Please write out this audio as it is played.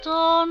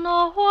Don't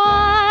know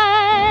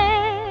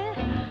why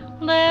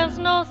there's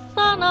no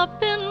sun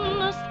up in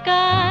the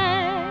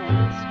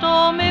sky.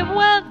 Stormy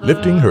weather.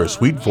 Lifting her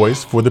sweet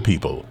voice for the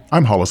people.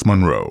 I'm Hollis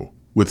Monroe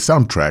with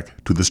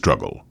Soundtrack to the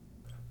Struggle.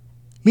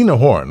 Lena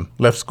Horne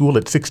left school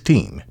at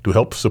 16 to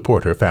help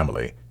support her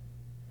family.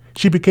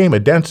 She became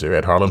a dancer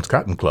at Harlem's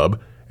Cotton Club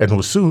and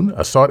was soon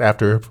a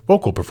sought-after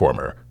vocal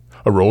performer,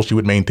 a role she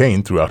would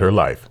maintain throughout her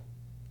life.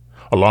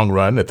 A long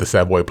run at the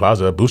Savoy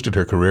Plaza boosted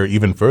her career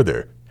even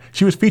further.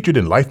 She was featured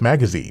in Life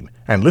magazine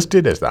and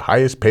listed as the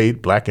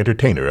highest-paid black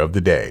entertainer of the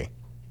day.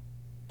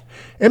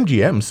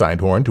 MGM signed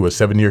Horne to a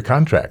 7-year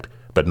contract,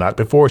 but not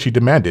before she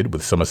demanded,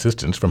 with some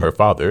assistance from her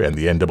father and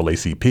the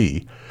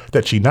NAACP,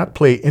 that she not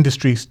play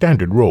industry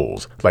standard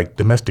roles like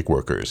domestic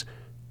workers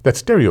that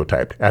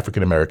stereotyped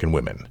African-American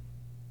women.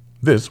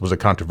 This was a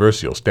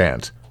controversial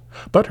stance,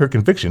 but her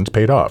convictions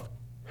paid off.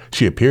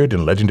 She appeared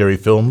in legendary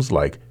films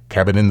like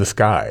Cabin in the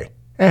Sky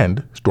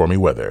and Stormy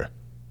Weather.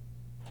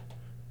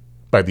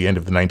 By the end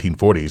of the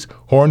 1940s,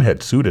 Horne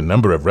had sued a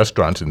number of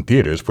restaurants and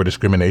theaters for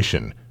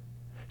discrimination.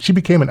 She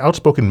became an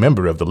outspoken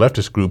member of the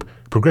leftist group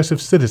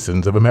Progressive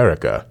Citizens of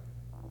America.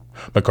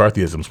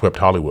 McCarthyism swept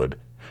Hollywood,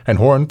 and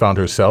Horne found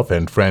herself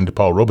and friend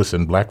Paul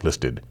Robeson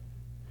blacklisted.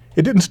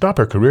 It didn't stop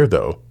her career,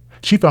 though.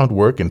 She found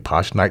work in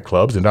posh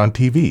nightclubs and on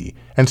TV,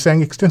 and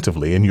sang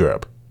extensively in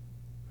Europe.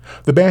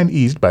 The band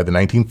eased by the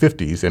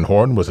 1950s, and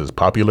Horne was as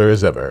popular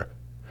as ever.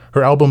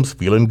 Her albums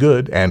Feelin'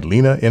 Good and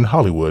Lena in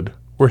Hollywood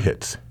were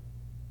hits.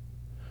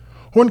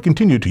 Horne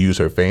continued to use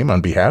her fame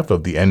on behalf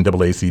of the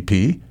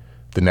NAACP,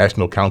 the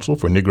National Council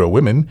for Negro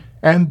Women,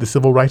 and the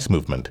Civil Rights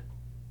Movement.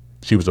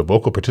 She was a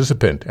vocal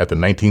participant at the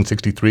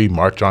 1963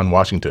 March on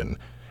Washington,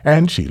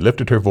 and she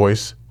lifted her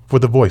voice for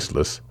the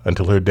voiceless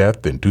until her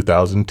death in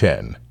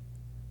 2010.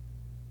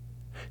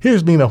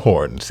 Here's Lena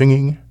Horne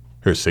singing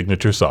her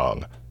signature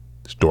song,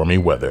 Stormy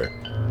Weather.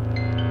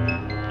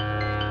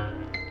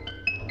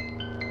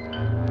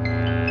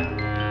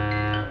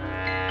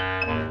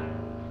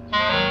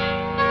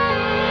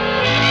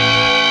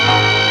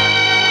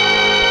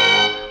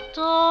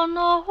 Don't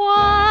know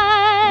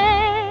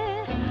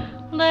why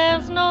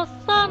there's no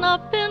sun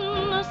up in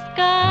the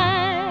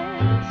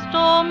sky.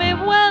 Stormy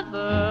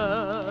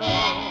weather.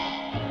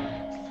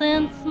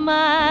 Since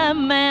my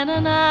man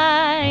and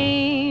I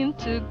ain't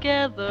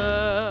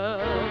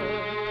together.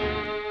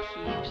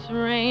 Keeps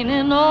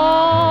raining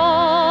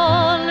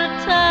all the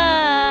time.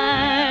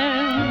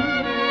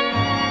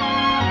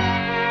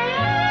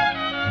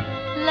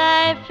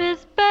 Life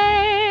is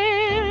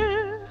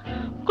bare,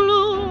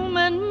 gloom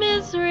and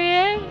misery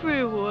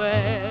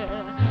everywhere.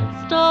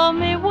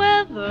 Stormy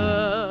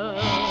weather.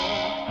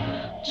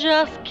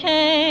 Just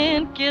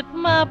can't get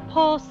my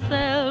poor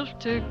self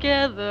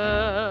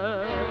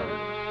together.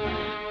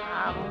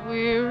 I'm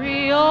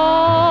weary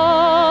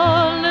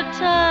all the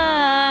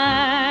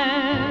time,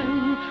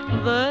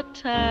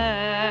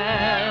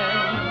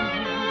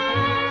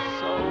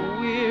 so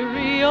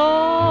weary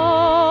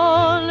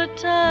all the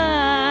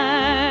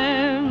time.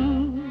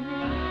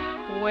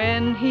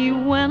 When he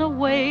went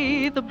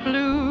away, the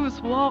blues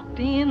walked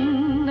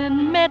in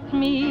and met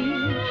me.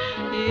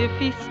 If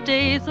he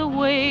stays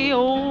away,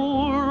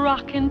 old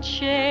rocking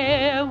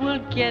chair will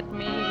get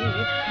me.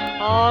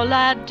 All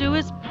I do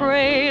is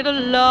pray the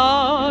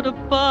Lord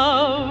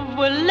above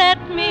will let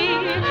me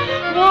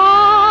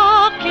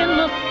walk in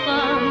the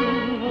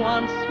sun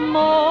once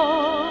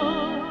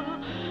more.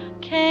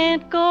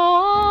 Can't go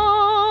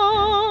on,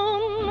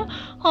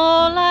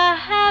 all I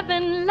have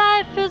in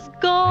life is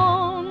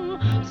gone.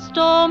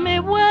 Stormy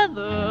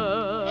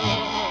weather.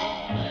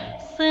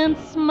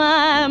 Since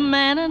my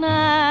man and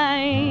I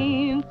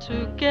ain't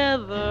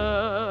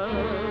together,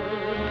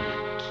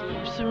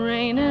 keeps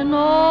raining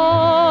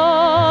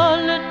all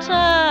the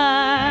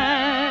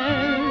time,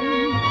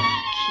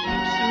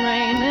 keeps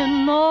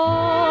raining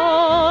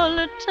all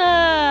the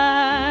time.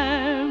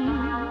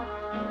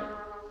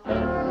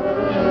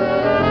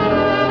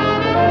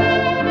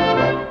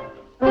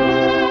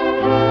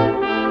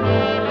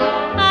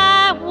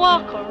 I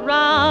walk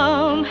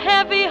around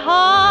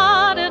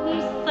heavy-hearted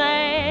and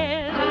sad.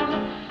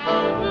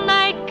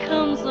 Night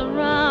comes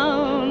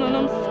around and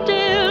I'm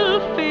still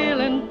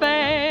feeling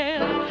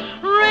bad.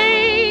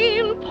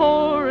 Rain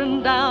pouring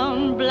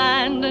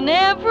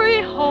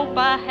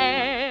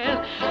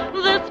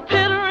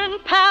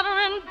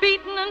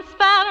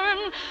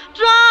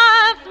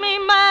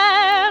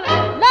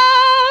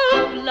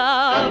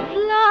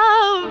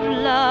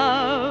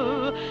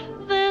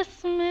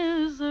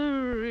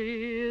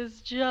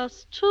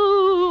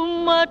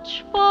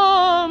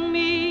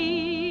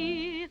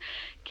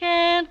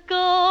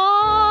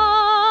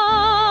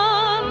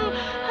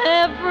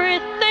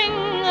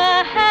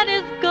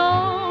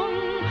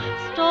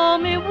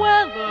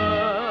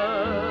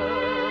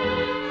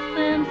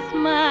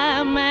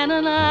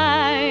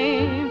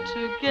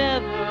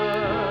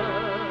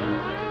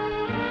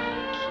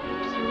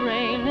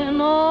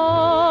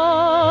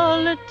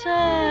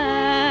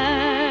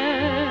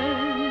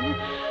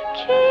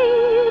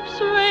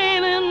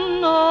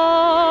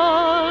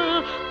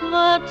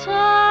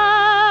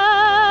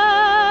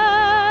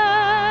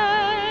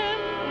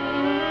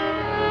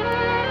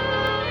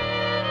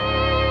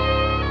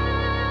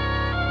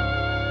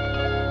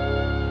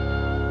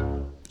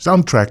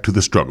Soundtrack to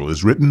the Struggle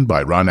is written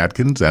by Ron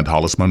Atkins and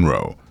Hollis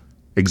Monroe.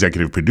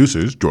 Executive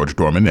producers George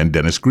Dorman and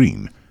Dennis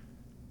Green.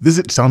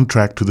 Visit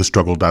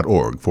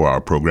soundtracktothestruggle.org for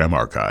our program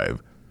archive.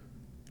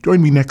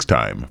 Join me next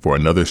time for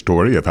another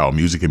story of how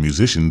music and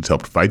musicians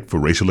helped fight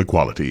for racial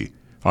equality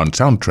on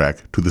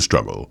Soundtrack to the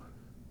Struggle,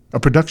 a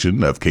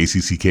production of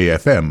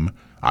KCCK-FM,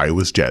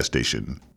 Iowa's Jazz Station.